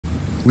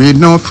We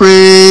no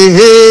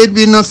afraid,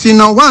 we no see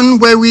no one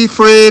where we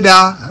afraid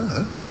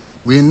of.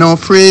 We no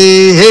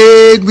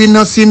afraid, we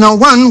no see no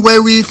one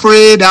where we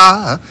afraid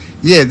of.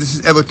 Yeah, this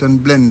is Everton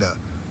Blender,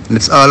 and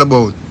it's all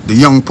about the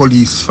young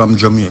police from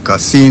Jamaica,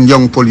 seeing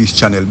Young Police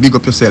Channel. Big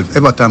up yourself,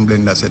 Everton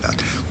Blender said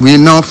that. We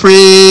no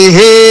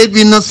afraid,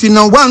 we no see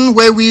no one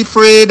where we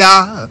afraid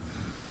of.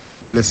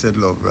 Blessed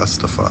love,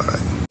 Rastafari.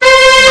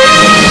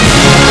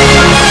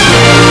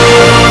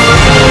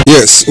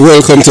 Yes,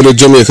 welcome to the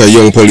Jamaica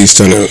Young Police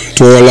Channel.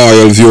 To our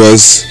loyal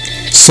viewers,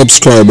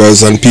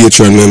 subscribers and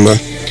Patreon member.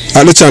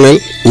 At the channel,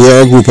 we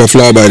are a group of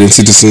law-abiding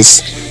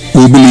citizens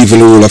who believe in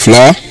the rule of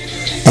law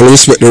and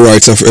respect the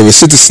rights of every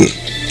citizen,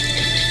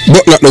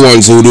 but not the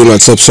ones who do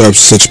not subscribe to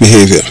such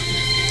behavior.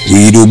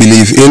 We do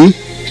believe in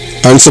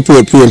and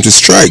support preemptive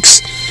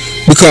strikes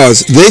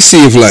because they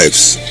save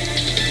lives.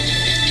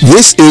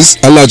 This is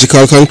a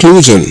logical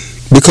conclusion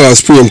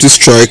because preemptive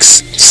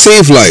strikes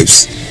save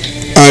lives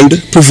and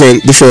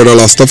prevent the further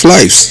loss of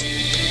lives.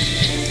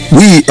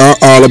 We are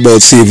all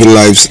about saving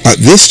lives at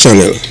this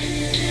channel.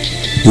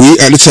 We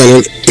at the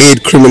channel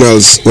aid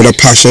criminals with a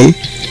passion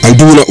and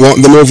do not want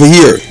them over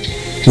here.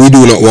 We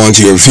do not want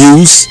your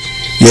views,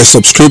 your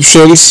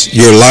subscriptions,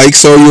 your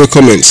likes or your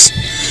comments.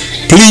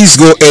 Please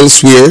go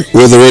elsewhere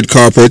where the red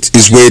carpet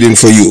is waiting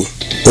for you.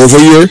 Over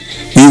here,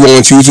 we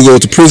want you to go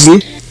to prison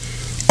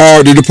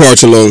or the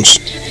departure lounge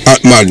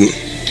at Madden.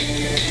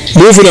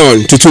 Moving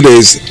on to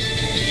today's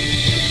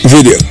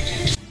video.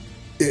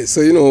 Yeah,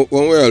 so you know,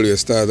 when we always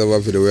start our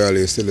video, we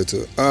always tell you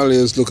to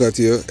always look at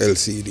your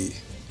LCD.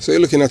 So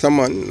you're looking at a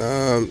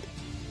man,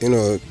 you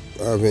know,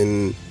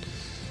 having,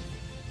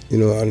 you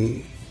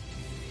know,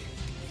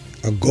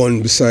 a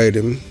gun beside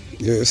him,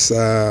 yes,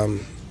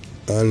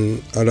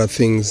 and other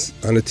things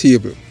on the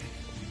table.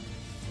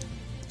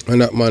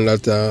 And that man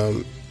that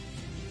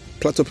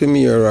plot up him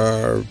here,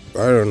 or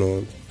I don't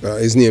know,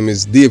 his name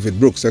is David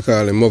Brooks, they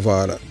call him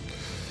Movado.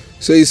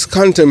 So he's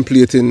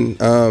contemplating,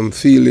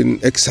 feeling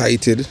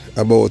excited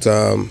about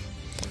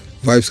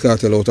Vybz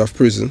Kartel out of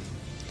prison.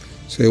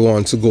 So he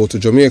wants to go to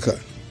Jamaica.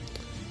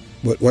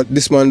 But what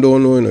this man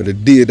don't know, you know, the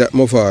day that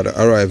Movado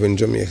arrives in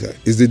Jamaica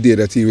is the day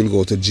that he will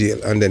go to jail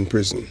and then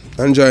prison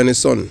and join his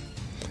son.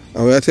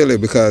 And I tell you,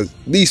 because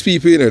these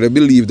people, you know, they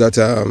believe that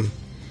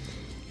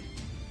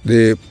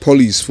the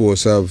police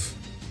force have,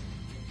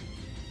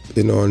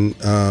 you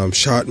know,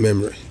 short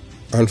memory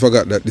and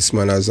forgot that this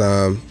man has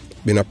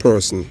been a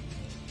person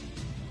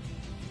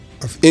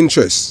of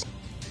interest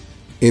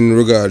in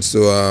regards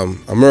to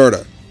a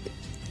murder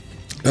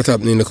that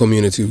happened in the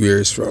community where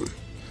he's from.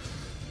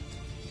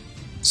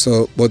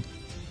 So, but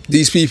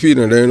these people, you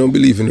know, they don't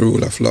believe in the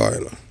rule of law,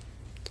 you know.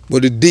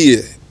 But the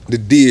day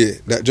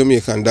that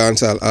Jamaican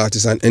dancehall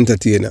artist and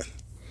entertainer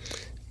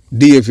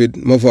David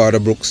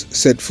Movado Brooks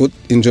set foot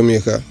in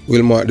Jamaica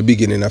will mark the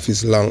beginning of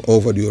his long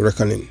overdue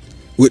reckoning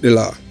with the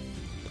law.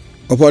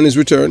 Upon his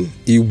return,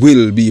 he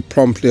will be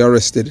promptly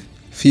arrested,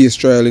 face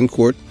trial in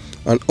court,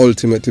 and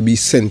ultimately be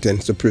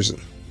sentenced to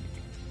prison.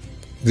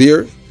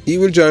 There, he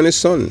will join his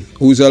son,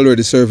 who is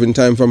already serving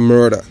time for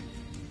murder.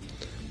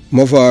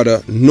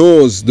 Movado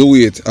knows the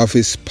weight of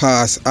his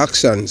past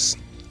actions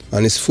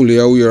and is fully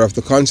aware of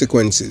the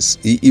consequences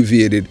he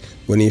evaded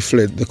when he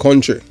fled the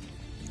country.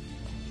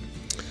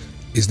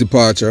 His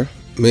departure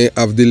may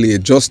have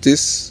delayed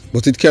justice,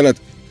 but it cannot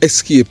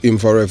escape him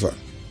forever.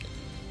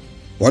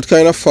 What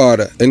kind of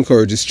father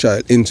encourages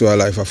child into a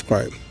life of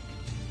crime?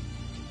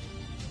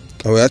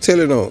 And I tell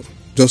you now,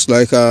 just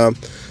like,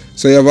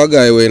 so you have a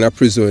guy in a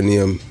prison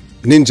named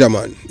Ninja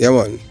Man, yeah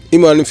man.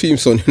 Him and him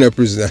son in a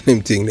prison and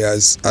him thing there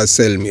as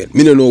cellmate.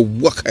 Me don't know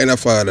what kind of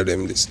father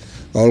them this.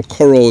 All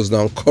corals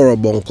and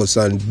corabunkus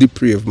and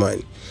depraved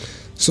mind.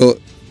 So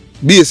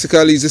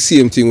basically it's the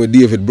same thing with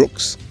David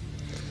Brooks.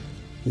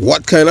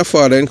 What kind of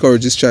father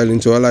encourages child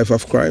into a life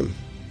of crime?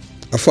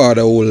 A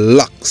father who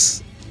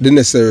lacks the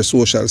necessary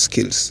social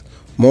skills,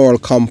 moral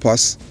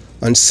compass,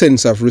 and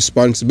sense of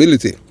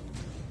responsibility.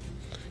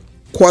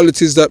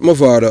 Qualities that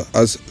Movado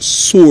has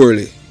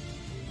sorely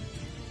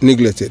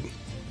neglected.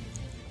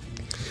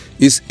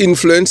 His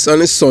influence on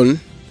his son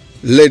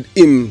led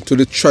him to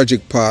the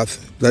tragic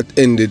path that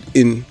ended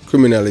in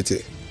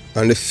criminality,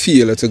 and the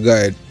failure to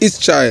guide his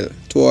child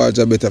towards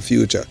a better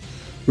future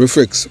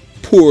reflects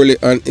poorly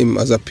on him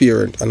as a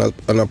parent and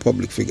a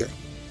public figure.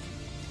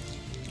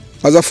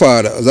 As a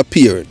father, as a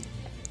parent,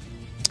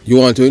 you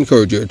want to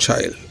encourage your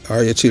child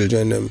or your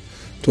children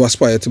to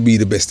aspire to be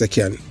the best they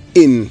can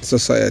in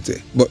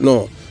society. But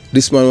no,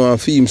 this man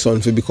wants his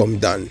son to become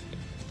Don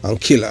and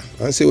killer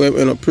and say we're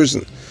in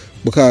prison,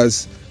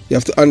 because you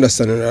have to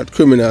understand that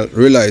criminal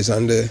relies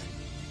on the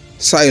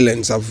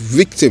silence of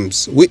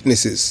victims,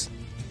 witnesses,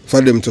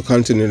 for them to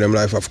continue their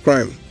life of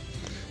crime.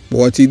 But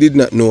what he did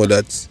not know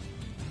that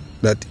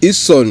his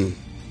son,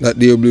 that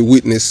they will be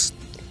witness,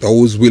 that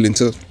was willing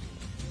to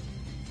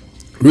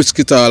risk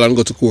it all and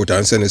go to court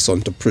and send his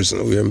son to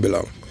prison where he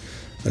belong.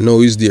 And now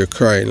he's there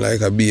crying like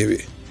a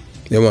baby.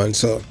 Yeah man,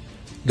 so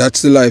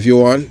that's the life you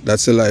want,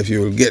 that's the life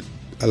you will get,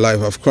 a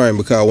life of crime.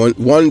 Because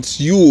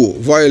once you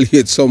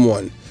violate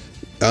someone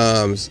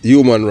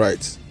human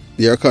rights,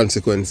 there are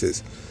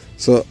consequences.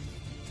 So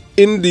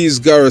in these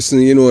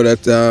garrisons, you know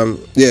that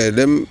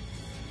them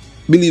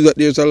believe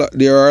that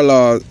there are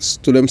laws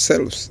to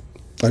themselves,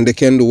 and they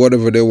can do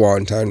whatever they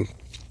want, and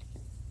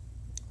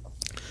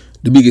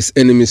the biggest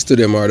enemies to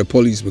them are the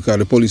police, because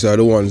the police are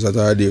the ones that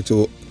are there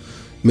to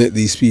make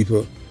these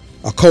people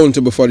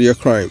accountable for their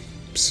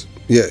crimes.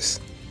 Yes,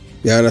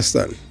 you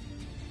understand?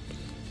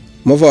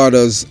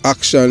 Movado's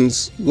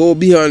actions go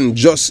beyond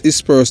just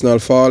his personal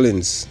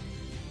fallings,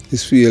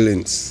 his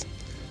feelings.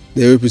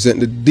 They represent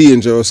the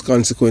dangerous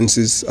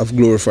consequences of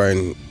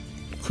glorifying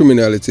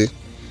criminality,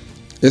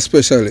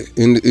 especially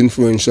in the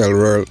influential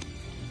world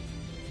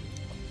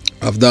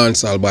of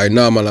dancehall, by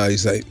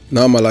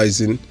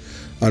normalizing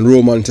and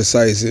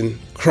romanticizing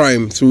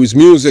crime through his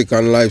music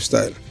and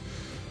lifestyle.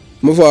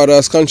 Movado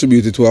has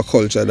contributed to a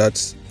culture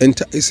that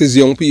entices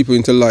young people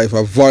into a life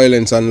of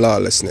violence and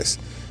lawlessness.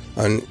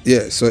 And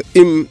yeah, so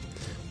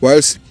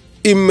whilst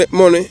him make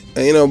money,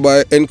 you know,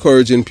 by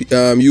encouraging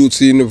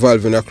youths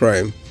involved in a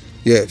crime,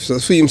 yeah, so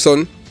for him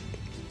son,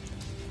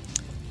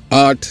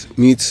 art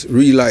meets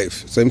real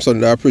life. So him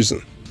son in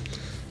prison,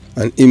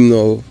 and him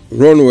now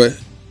run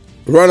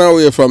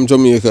away from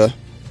Jamaica,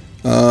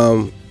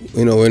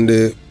 you know, when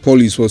the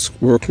police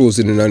were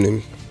closing in on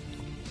him,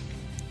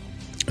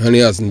 and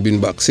he hasn't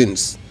been back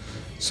since.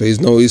 So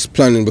he's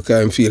planning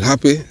because he feel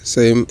happy.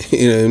 So him,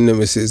 you know, him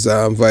nemesis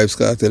Vybz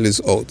Kartel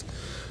is out.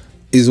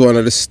 He's one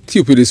of the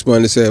stupidest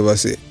man they ever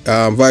see.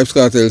 Vybz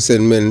Kartel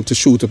send men to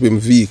shoot up him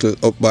vehicle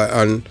up by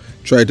and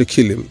try to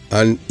kill him,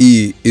 and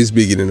he is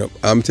beginning up.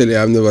 I'm telling you,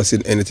 I've never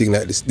seen anything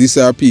like this. These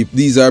are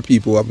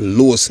people who have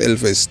low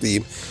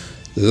self-esteem,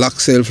 lack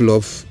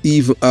self-love,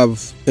 even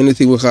have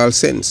anything we call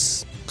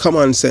sense,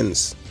 common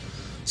sense.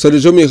 So the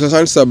Jamaica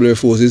Constabulary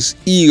Force is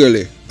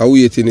eagerly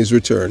awaiting his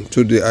return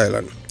to the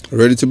island,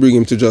 ready to bring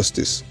him to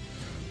justice.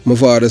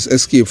 Movado's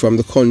escape from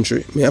the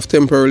country may have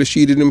temporarily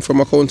shielded him from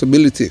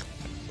accountability,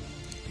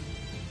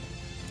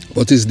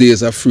 but his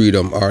days of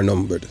freedom are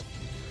numbered.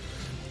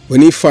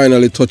 When he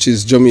finally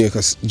touches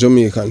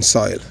Jamaican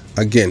soil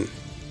again,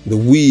 the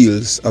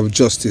wheels of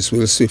justice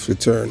will swiftly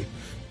turn,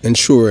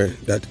 ensuring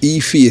that he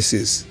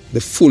faces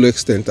the full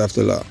extent of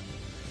the law.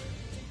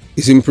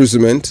 His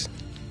imprisonment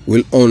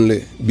will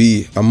only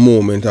be a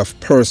moment of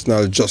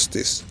personal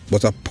justice,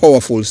 but a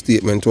powerful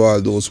statement to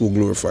all those who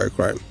glorify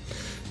crime.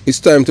 It's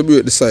time to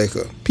break the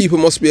cycle. People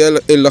must be held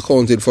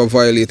accounted for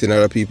violating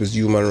other people's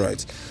human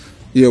rights.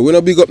 Yeah, we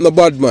don't big up no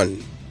bad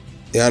man.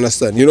 You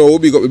understand? You know, we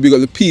big up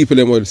the people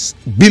that must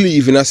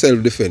believe in a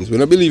self-defense. We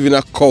don't believe in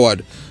a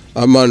coward,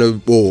 a man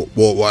who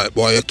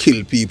why you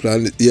kill people,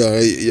 and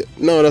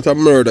no, that's a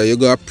murder. You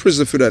go to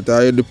prison for that,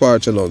 or your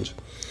departure lounge.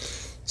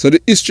 So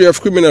the history of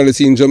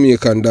criminality in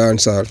Jamaican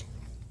dancehall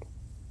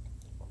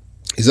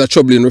is a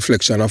troubling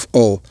reflection of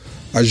how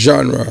a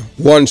genre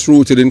once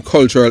rooted in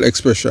cultural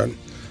expression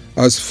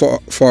has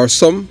for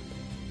some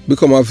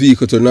become a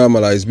vehicle to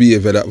normalize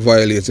behavior that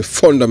violates the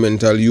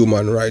fundamental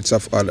human rights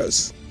of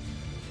others.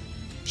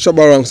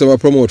 Shabarangs never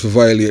promote for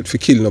violate, for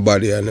kill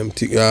nobody, and them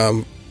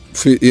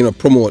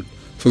promote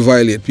for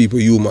violate people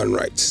human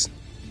rights.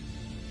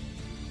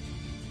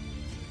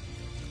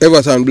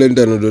 Everton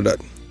Blender don't do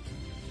that.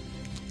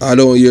 I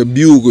don't hear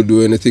Bugle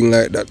do anything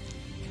like that.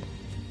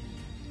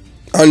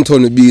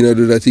 Anthony B don't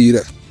do that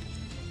either.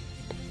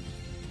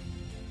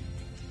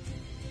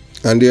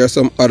 And there are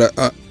some other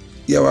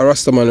you have a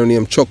Rasta man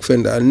named Chuck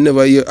Fender. I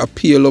never hear a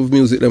pure love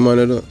music, the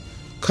man do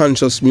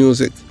conscious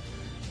music.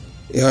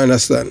 You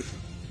understand?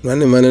 Man,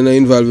 the man is not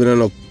involved in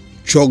no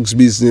drugs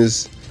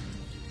business,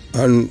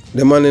 and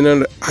the man is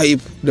not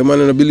hype. The man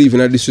is not believe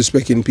in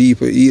disrespecting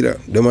people either.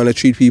 The man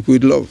treat people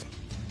with love.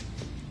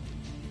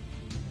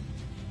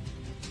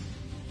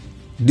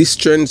 This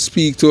trend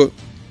speaks to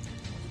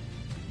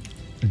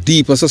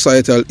deeper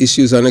societal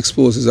issues and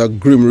exposes a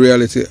grim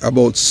reality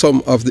about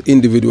some of the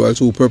individuals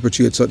who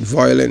perpetrate such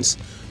violence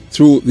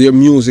through their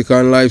music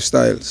and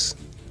lifestyles.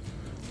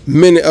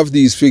 Many of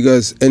these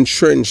figures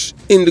entrenched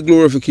in the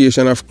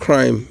glorification of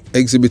crime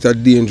exhibit a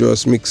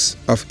dangerous mix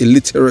of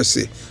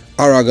illiteracy,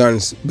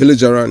 arrogance,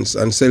 belligerence,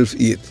 and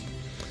self-hate.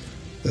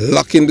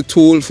 Lacking the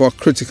tool for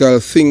critical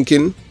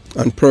thinking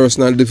and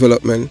personal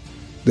development,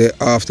 they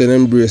often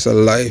embrace a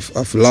life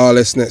of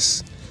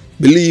lawlessness,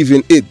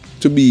 believing it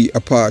to be a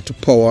path to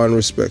power and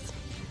respect,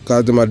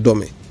 because they're a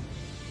dummy.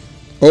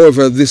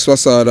 However, this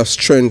facade of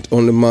strength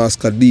only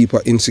masks a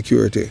deeper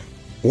insecurity,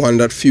 one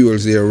that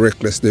fuels their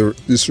reckless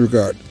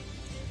disregard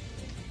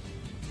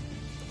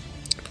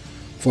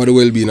for the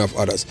well-being of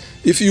others.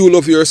 If you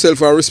love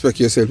yourself and respect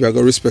yourself, you're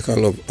going to respect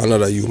and love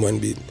another human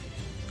being.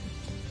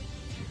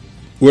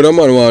 When a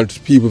man wants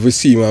people to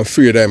see him and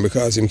afraid of him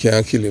because him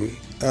can't kill him,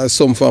 as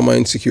some form of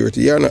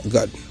insecurity, you're not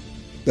God.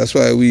 That's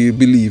why we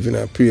believe in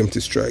a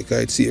preemptive strike,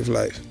 it saves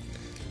life.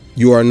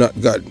 You are not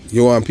God.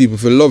 You want people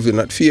to love you,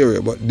 not fear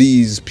you, but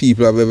these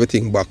people have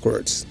everything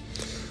backwards.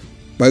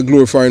 By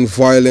glorifying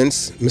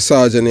violence,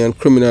 misogyny, and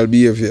criminal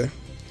behavior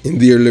in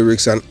their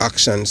lyrics and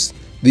actions,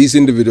 these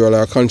individuals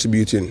are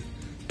contributing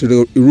to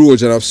the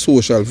erosion of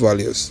social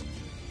values.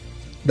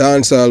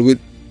 Dancehall, with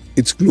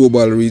its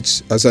global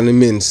reach, has an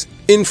immense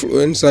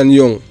influence on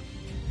young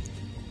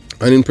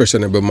and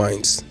impressionable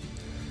minds.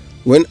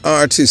 When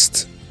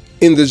artists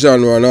in the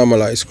genre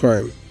normalize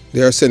crime,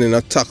 they are sending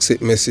a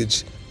toxic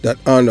message that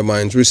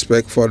undermines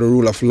respect for the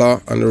rule of law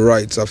and the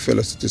rights of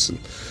fellow citizens.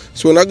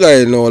 So when a guy,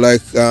 you know,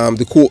 like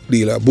the coke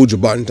dealer, Buju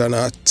Banton,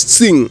 I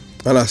sing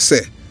and I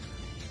say,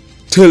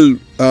 tell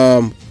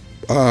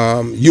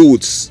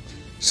youths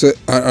so,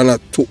 and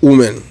to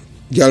women,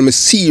 girl, me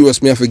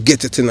serious, me have to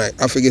get it tonight.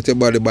 I forget your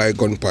body by a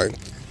gunpoint.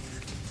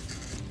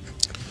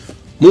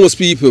 Most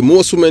people,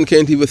 most women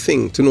can't even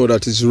think to know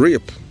that it's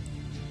rape.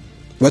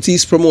 What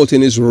he's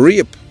promoting is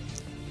rape.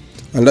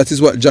 And that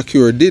is what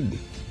Jacure did.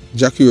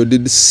 Jacure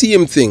did the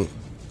same thing.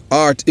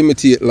 Art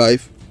imitate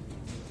life.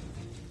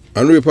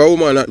 And rape a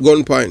woman at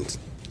gunpoint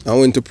and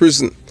went to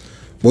prison.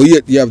 But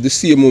yet you have the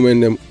same women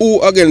them who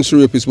against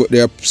rapists, but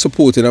they are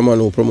supporting a man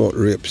who promote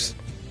rapes.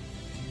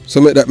 So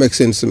make that make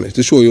sense to me,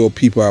 to show you how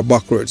people are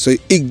backwards. So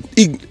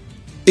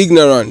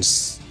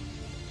ignorance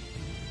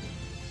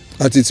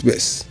at its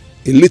best.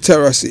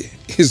 Illiteracy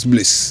is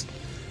bliss.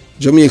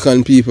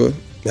 Jamaican people,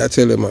 I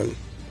tell you, man,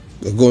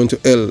 they're going to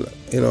hell,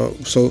 you know.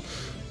 So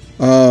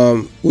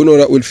we know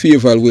that with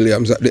Fayeval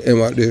Williams at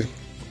the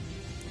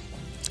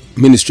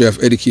Ministry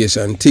of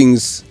Education,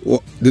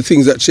 the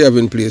things that she have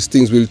in place,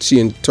 things will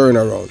change, turn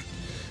around.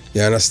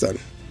 You understand?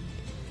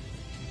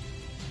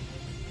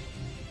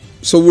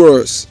 So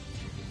worse.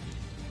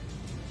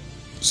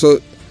 So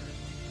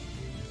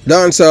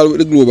dancehall with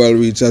the global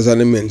reach has an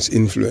immense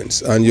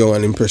influence on young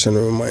and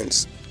impressionable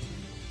minds.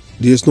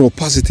 There's no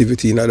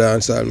positivity in a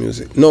dancehall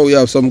music. Now we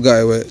have some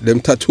guy where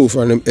them tattoo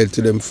from them head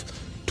to them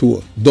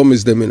toe. Dumb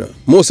is them, you know.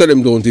 Most of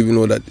them don't even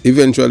know that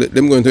eventually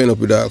them going to end up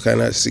with all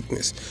kind of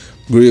sickness.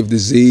 Grave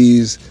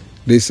disease,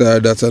 this or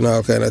that and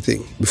all kind of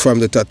thing from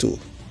the tattoo.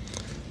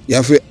 You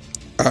have to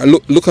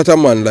look at a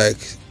man like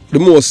the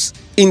most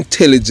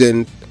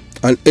intelligent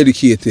and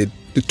educated,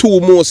 the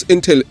two most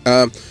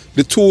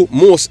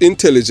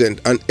intelligent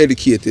and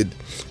educated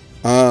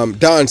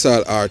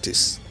dancehall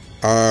artists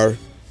are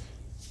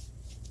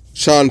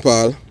Sean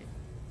Paul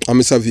and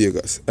Mr.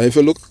 Vegas. And if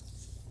you look,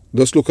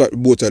 just look at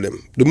both of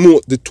them.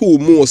 The two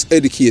most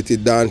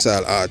educated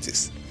dancehall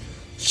artists,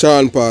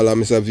 Sean Paul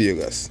and Mr.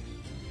 Vegas.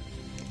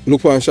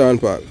 Look on Sean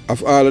Paul.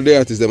 Of all of the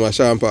artists,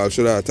 Sean Paul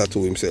should have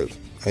tattoo himself.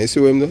 And you see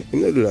what him do?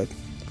 He don't do that.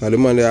 Because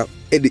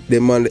the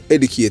man they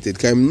educated,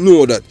 because him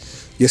know that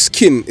your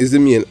skin is the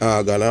main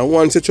organ. And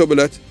once you trouble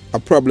that, a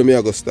problem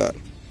you go start.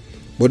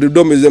 But the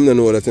dummies them don't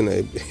know that, you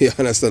know. You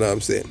understand what I'm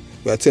saying?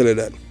 But I tell you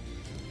that.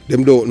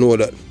 Them don't know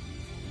that.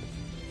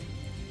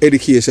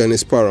 Education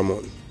is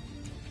paramount.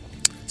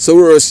 So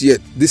worse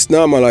yet, this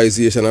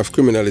normalization of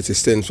criminality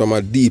stems from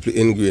a deeply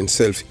ingrained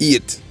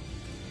self-hate.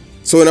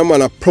 So when a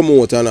man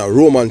promote and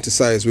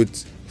romanticize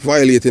with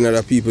violating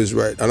other people's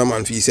rights, and a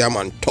man feel say a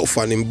man tough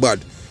and him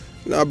bad,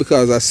 now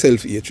because of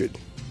self-hatred.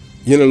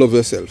 You don't love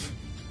yourself.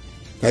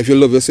 If you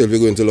love yourself, you're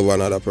going to love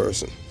another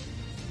person.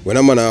 When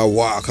a man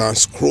walk and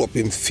screw up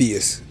his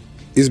face,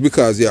 it's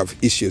because you have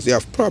issues, you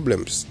have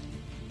problems,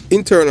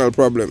 internal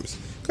problems.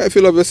 If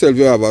you love yourself,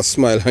 you have a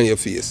smile on your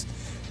face.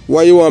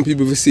 Why you want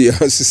people to see you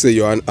and say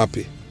you're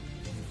unhappy?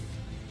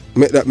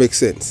 Make that make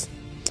sense.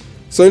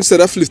 So instead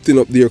of lifting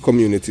up their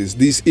communities,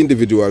 these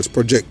individuals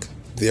project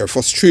their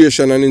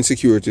frustration and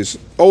insecurities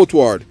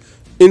outward,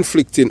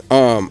 inflicting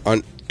harm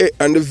on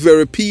the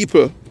very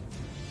people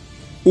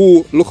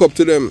who look up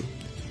to them.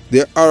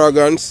 Their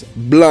arrogance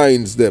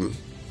blinds them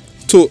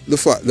to the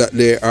fact that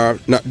they are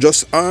not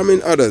just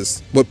harming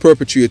others, but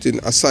perpetuating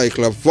a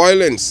cycle of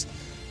violence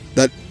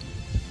that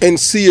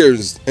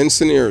ensnares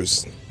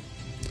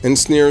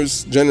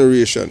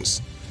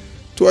generations.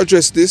 To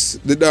address this,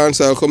 the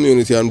dancehall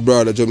community and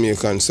broader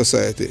Jamaican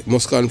society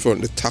must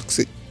confront the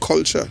toxic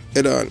culture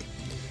head on.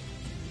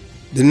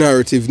 The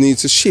narrative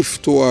needs to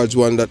shift towards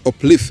one that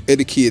uplifts,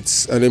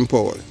 educates, and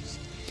empowers.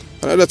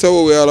 And that's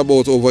what we're all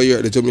about over here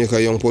at the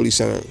Jamaica Young Police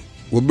Channel.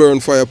 We burn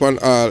fire upon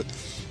all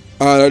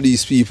of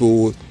these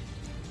people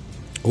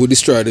who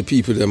destroy the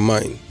people their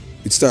mind.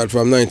 It started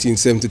from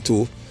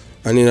 1972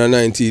 and in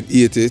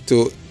 1980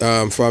 to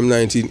from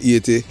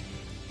 1980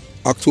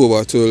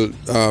 October till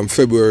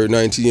February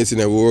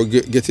 1989 we were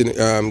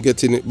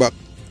getting it back,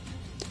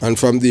 and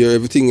from there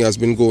everything has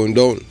been going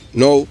down.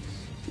 Now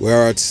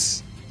we're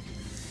at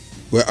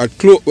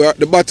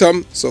the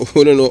bottom, so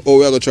we don't know how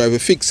we're gonna try to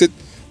fix it,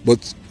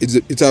 but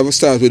it have to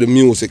start with the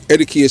music,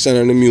 education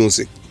and the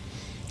music.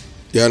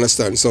 You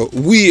understand? So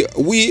we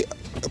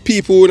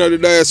people in the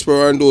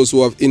diaspora and those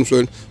who have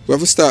influence, we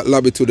have to start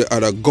lobby to the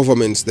other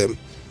governments them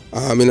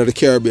in the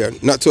Caribbean,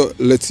 not to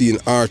let in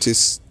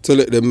artists to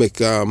let them make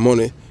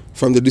money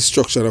from the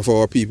destruction of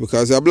our people,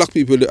 because there are black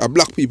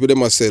people they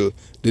must sell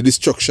the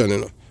destruction, you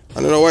know.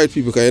 And then the white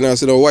people, because you know,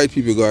 so the white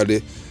people got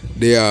the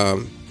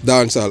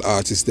dancehall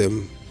artists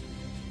them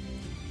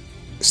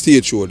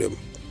stage show them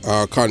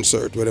or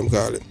concert, what them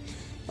call it.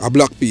 Are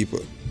black people.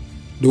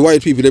 The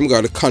white people them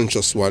got the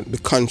conscious one, the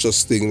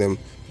conscious thing them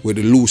with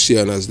the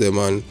Lucianas them,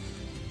 and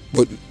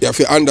but you have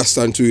to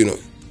understand too, you know,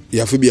 you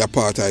have to be a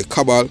part of a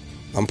cabal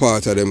and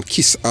part of them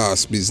kiss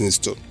ass business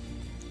too.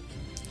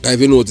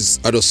 I've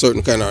noticed at a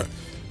certain kind of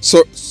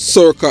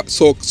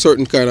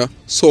certain kind of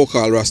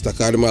so-called Rasta,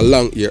 because them are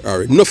long ear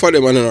Harry. Enough of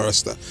them are not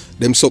Rasta.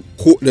 Them suck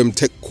coke, them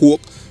take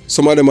coke.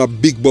 Some of them are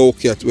big bow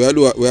cat. We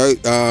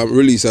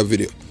release a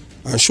video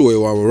and show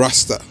you one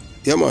Rasta.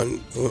 Yeah man,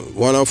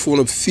 one of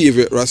our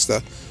favorite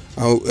Rasta.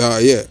 And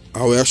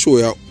we show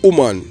you a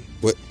woman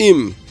with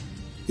him.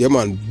 Yeah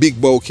man, big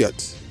bow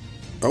cat.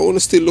 I want to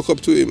still look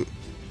up to him.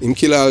 Him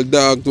kill all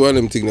dog to one of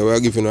them things that we are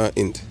giving her a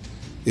hint.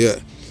 Yeah.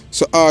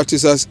 So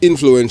artists as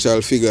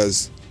influential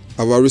figures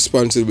have a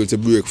responsibility to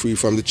break free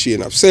from the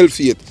chain of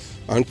self-hate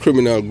and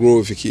criminal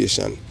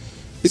glorification.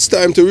 It's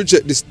time to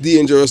reject this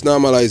dangerous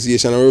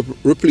normalization and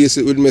replace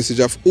it with a message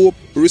of hope,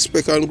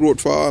 respect and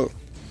growth for all.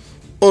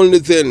 Only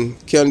then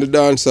can the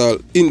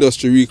dancehall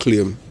industry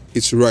reclaim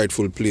its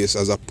rightful place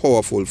as a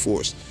powerful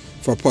force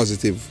for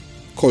positive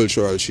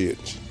cultural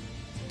change.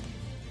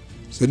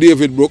 So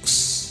David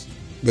Brooks,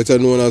 better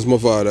known as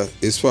Movado,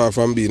 is far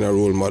from being a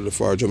role model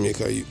for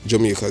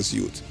Jamaica's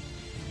youth.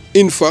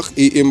 In fact,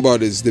 he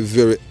embodies the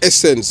very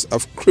essence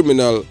of a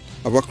criminal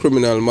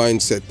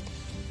mindset.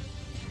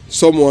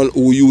 Someone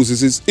who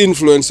uses his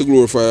influence to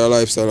glorify a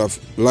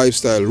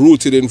lifestyle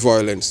rooted in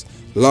violence,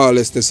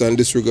 lawlessness and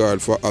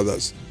disregard for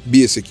others'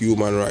 basic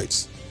human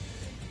rights.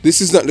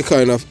 This is not the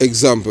kind of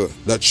example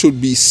that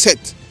should be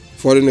set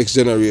for the next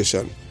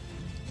generation.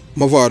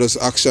 Movado's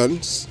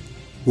actions,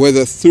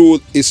 whether through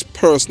his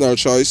personal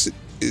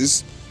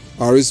choices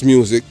or his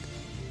music,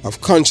 have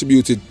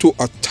contributed to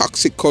a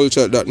toxic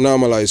culture that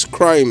normalizes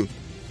crime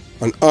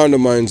and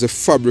undermines the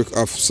fabric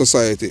of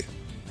society.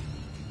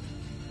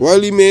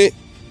 While he may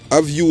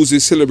have used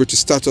his celebrity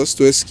status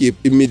to escape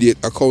immediate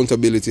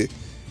accountability,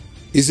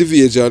 his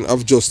evasion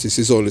of justice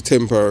is only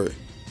temporary.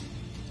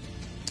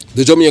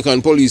 The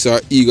Jamaican police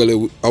are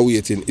eagerly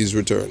awaiting his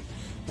return,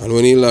 and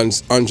when he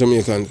lands on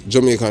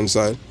Jamaican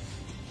side,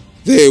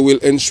 they will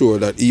ensure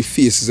that he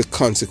faces the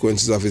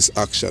consequences of his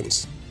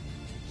actions.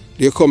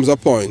 There comes a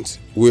point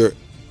where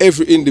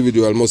every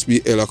individual must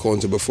be held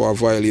accountable for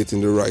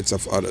violating the rights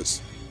of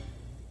others.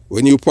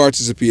 When you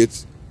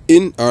participate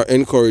in or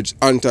encourage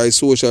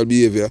anti-social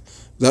behavior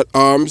that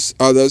harms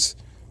others,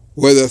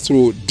 whether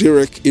through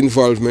direct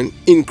involvement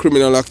in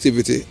criminal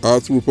activity or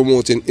through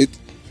promoting it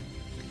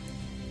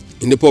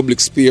in the public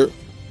sphere,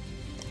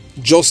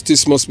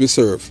 justice must be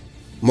served.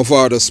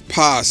 Movado's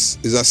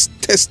past is a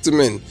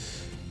testament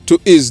to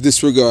his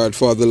disregard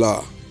for the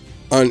law,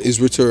 and his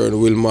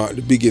return will mark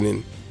the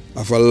beginning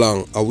of a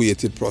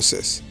long-awaited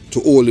process to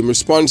hold him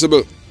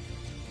responsible.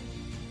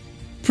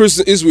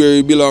 Prison is where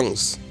he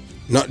belongs,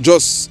 not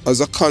just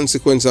as a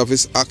consequence of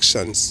his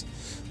actions,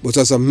 but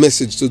as a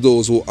message to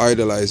those who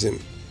idolize him.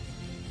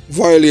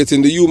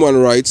 Violating the human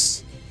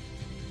rights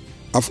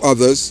of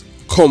others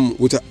come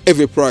with a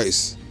heavy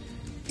price.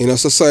 In a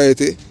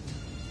society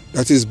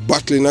that is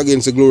battling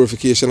against the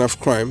glorification of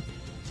crime,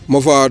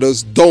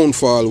 Movado's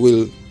downfall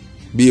will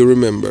be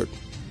remembered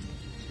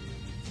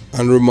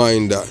and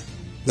reminder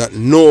that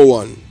no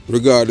one,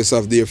 regardless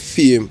of their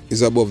fame,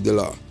 is above the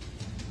law.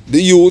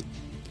 The youth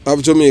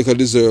of Jamaica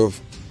deserve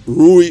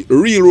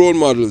real role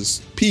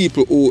models,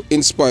 people who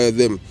inspire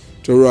them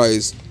to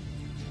rise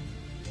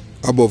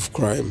above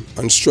crime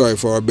and strive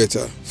for a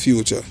better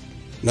future,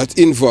 not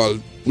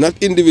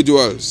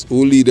individuals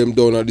who lead them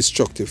down a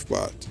destructive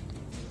path.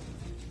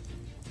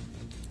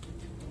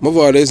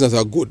 Movado is not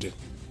a good,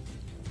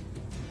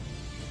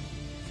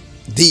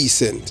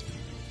 decent,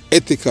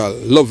 ethical,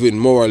 loving,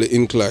 morally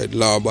inclined,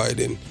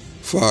 law-abiding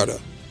father.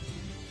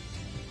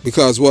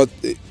 Because what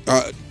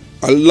a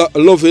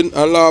loving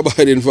and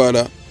law-abiding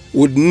father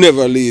would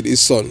never lead his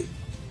son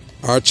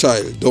or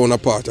child down a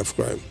path of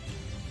crime.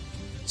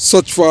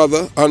 Such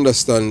father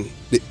understands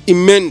the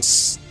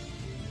immense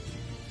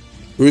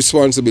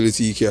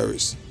responsibility he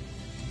carries,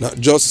 not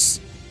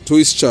just to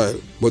his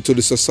child, but to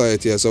the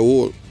society as a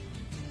whole.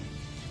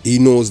 He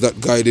knows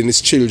that guiding his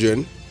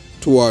children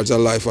towards a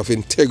life of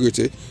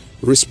integrity,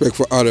 respect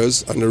for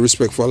others, and the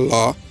respect for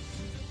law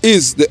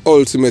is the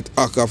ultimate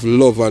act of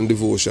love and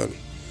devotion.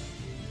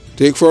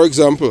 Take, for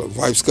example,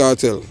 Vybz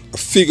Kartel, a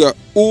figure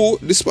who,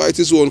 despite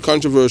his own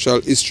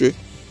controversial history,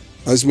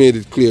 has made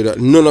it clear that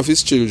none of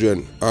his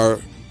children are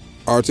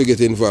to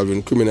get involved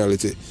in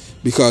criminality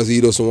because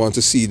he doesn't want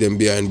to see them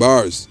behind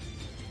bars.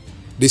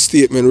 This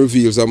statement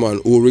reveals a man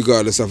who,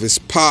 regardless of his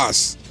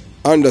past,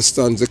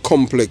 understands the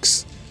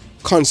complex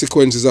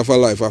consequences of a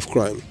life of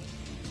crime.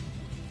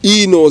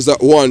 He knows that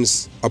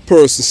once a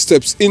person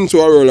steps into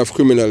a world of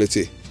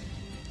criminality,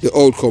 the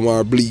outcome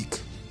are bleak,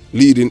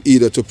 leading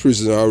either to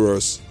prison or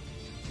worse,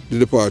 the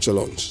departure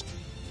lounge.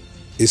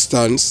 His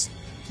stance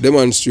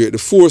demonstrates the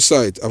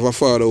foresight of a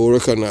father who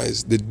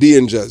recognizes the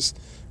dangers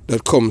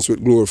that comes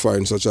with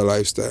glorifying such a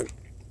lifestyle.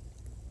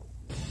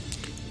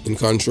 In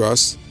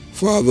contrast,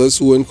 fathers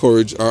who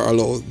encourage or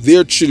allow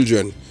their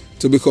children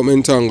to become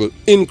entangled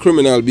in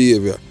criminal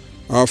behavior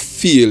are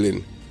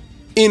failing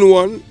in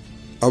one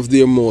of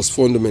their most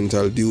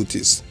fundamental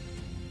duties,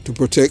 to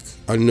protect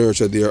and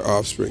nurture their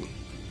offspring.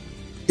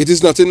 It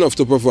is not enough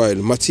to provide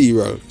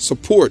material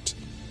support.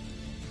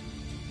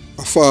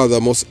 A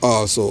father must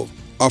also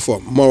offer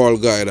moral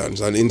guidance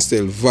and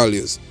instill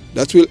values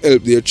that will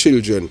help their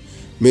children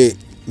make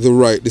the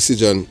right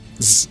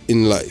decisions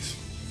in life.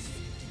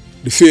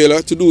 The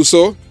failure to do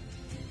so,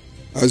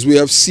 as we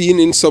have seen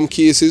in some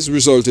cases,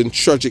 result in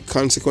tragic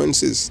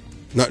consequences,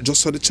 not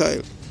just for the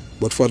child,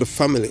 but for the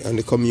family and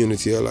the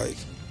community alike.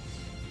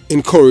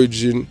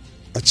 Encouraging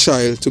a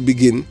child to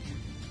begin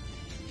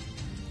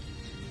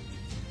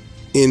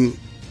in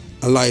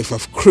a life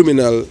of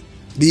criminal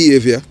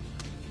behavior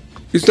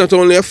is not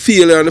only a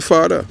failure on the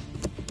father,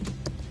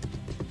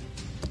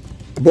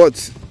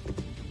 but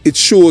it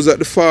shows that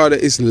the father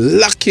is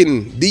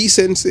lacking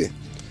decency.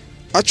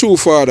 A true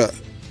father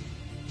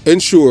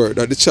ensures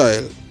that the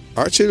child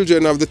or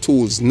children have the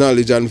tools,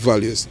 knowledge and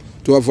values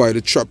to avoid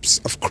the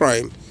traps of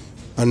crime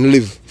and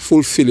live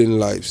fulfilling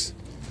lives.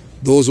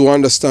 Those who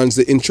understand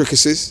the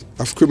intricacies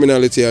of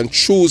criminality and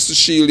choose to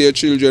shield their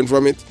children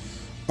from it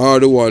are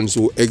the ones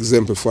who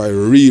exemplify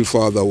real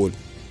fatherhood.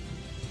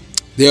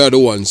 They are the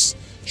ones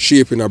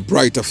shaping a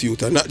brighter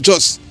future, not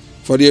just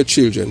for their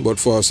children, but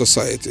for our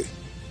society.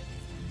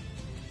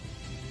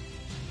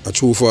 A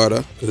true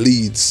father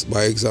leads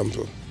by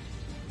example,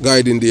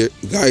 guiding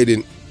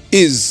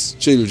his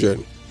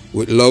children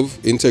with love,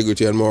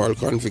 integrity, and moral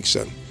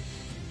conviction.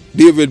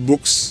 David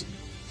Brooks,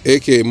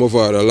 aka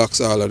Movado, lacks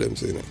all of them.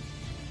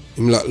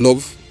 Him lack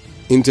love,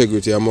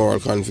 integrity, and moral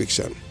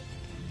conviction.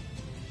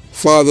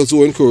 Fathers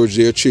who encourage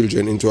their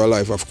children into a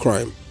life of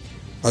crime,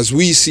 as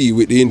we see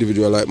with the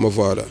individual like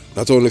Movado,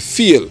 not only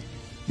fail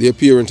their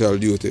parental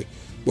duty,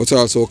 but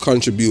also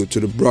contribute to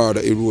the broader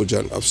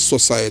erosion of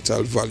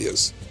societal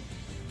values.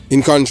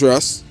 In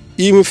contrast,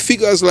 even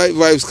figures like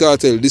Vybz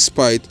Kartel,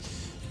 despite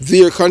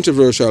their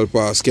controversial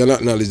past, can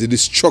acknowledge the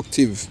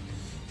destructive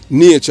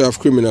nature of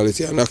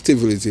criminality and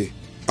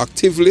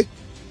actively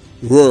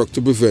work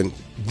to prevent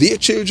their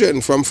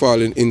children from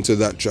falling into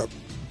that trap.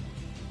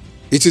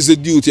 It is the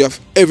duty of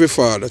every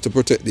father to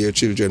protect their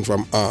children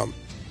from harm,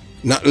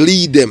 not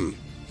lead them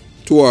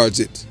towards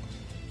it.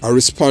 A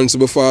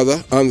responsible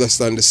father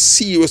understands the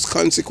serious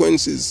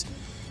consequences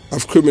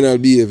of criminal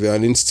behavior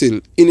and instill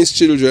in his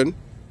children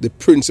the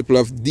principle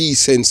of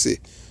decency,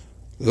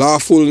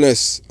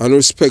 lawfulness, and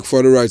respect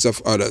for the rights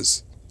of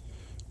others.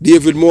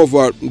 David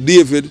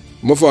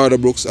Movado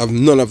Brooks have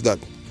none of that.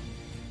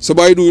 So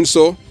by doing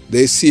so,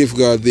 they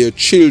safeguard their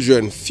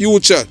children's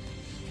future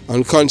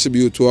and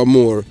contribute to a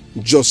more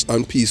just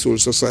and peaceful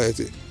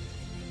society.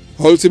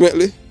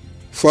 Ultimately,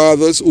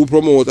 fathers who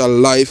promote a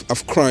life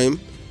of crime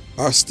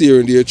are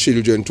steering their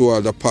children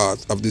toward a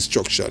path of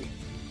destruction,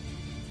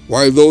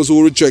 while those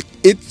who reject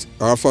it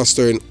are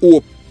fostering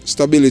hope,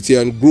 stability,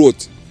 and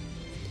growth.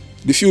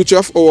 The future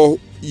of our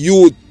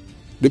youth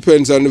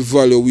depends on the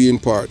value we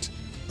impart,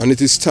 and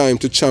it is time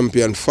to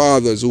champion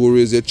fathers who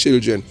raise their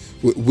children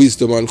with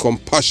wisdom and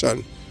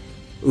compassion,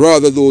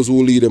 rather those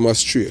who lead them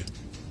astray.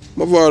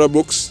 Movado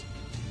Brooks,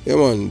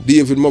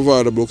 David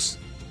Movado Brooks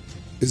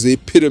is the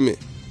epitome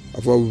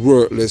of a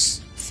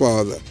worthless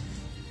father.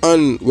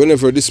 And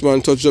whenever this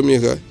man touches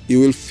Jamaica, he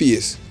will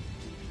face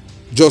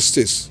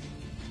justice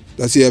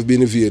that he has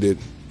been evaded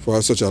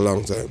for such a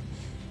long time.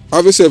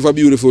 Have yourself a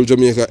beautiful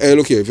Jamaica. Hey,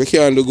 look here, if you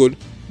can't do good,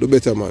 do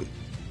better, man.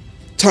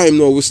 Time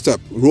now we stop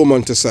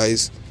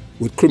romanticize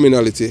with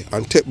criminality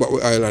and take back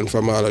the island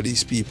from all of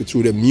these people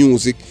through the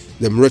music,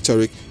 them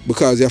rhetoric,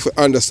 because you have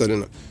to understand, you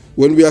know,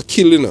 when we are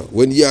killing,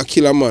 when you are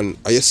kill a man,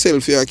 or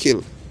yourself you are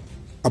kill,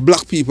 a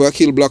black people are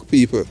kill black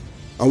people,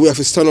 and we have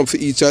to stand up for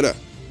each other.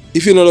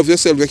 If you don't love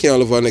yourself, you can't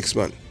love our next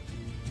man.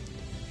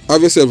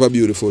 Have yourself a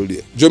beautiful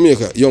day.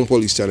 Jamaica, Young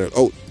Police Channel,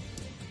 out.